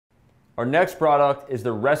Our next product is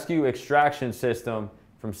the Rescue Extraction System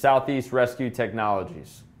from Southeast Rescue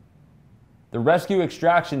Technologies. The Rescue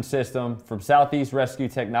Extraction System from Southeast Rescue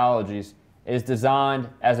Technologies is designed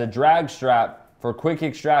as a drag strap for quick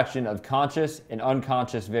extraction of conscious and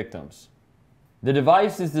unconscious victims. The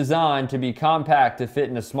device is designed to be compact to fit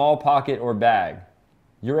in a small pocket or bag.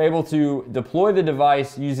 You're able to deploy the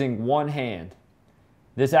device using one hand.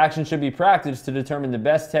 This action should be practiced to determine the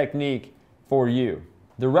best technique for you.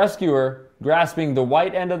 The rescuer, grasping the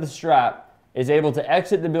white end of the strap, is able to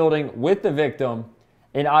exit the building with the victim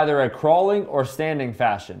in either a crawling or standing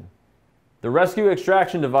fashion. The rescue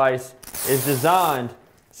extraction device is designed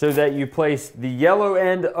so that you place the yellow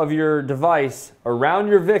end of your device around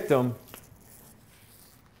your victim,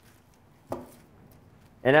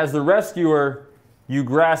 and as the rescuer, you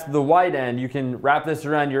grasp the white end. You can wrap this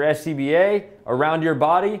around your SCBA, around your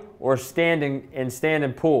body, or stand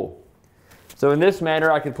and pull. So in this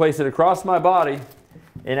manner, I can place it across my body,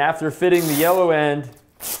 and after fitting the yellow end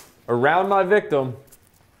around my victim,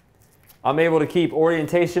 I'm able to keep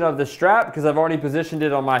orientation of the strap because I've already positioned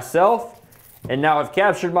it on myself. And now I've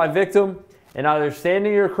captured my victim, and either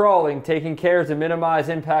standing or crawling, taking care to minimize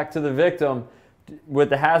impact to the victim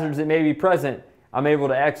with the hazards that may be present, I'm able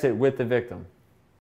to exit with the victim.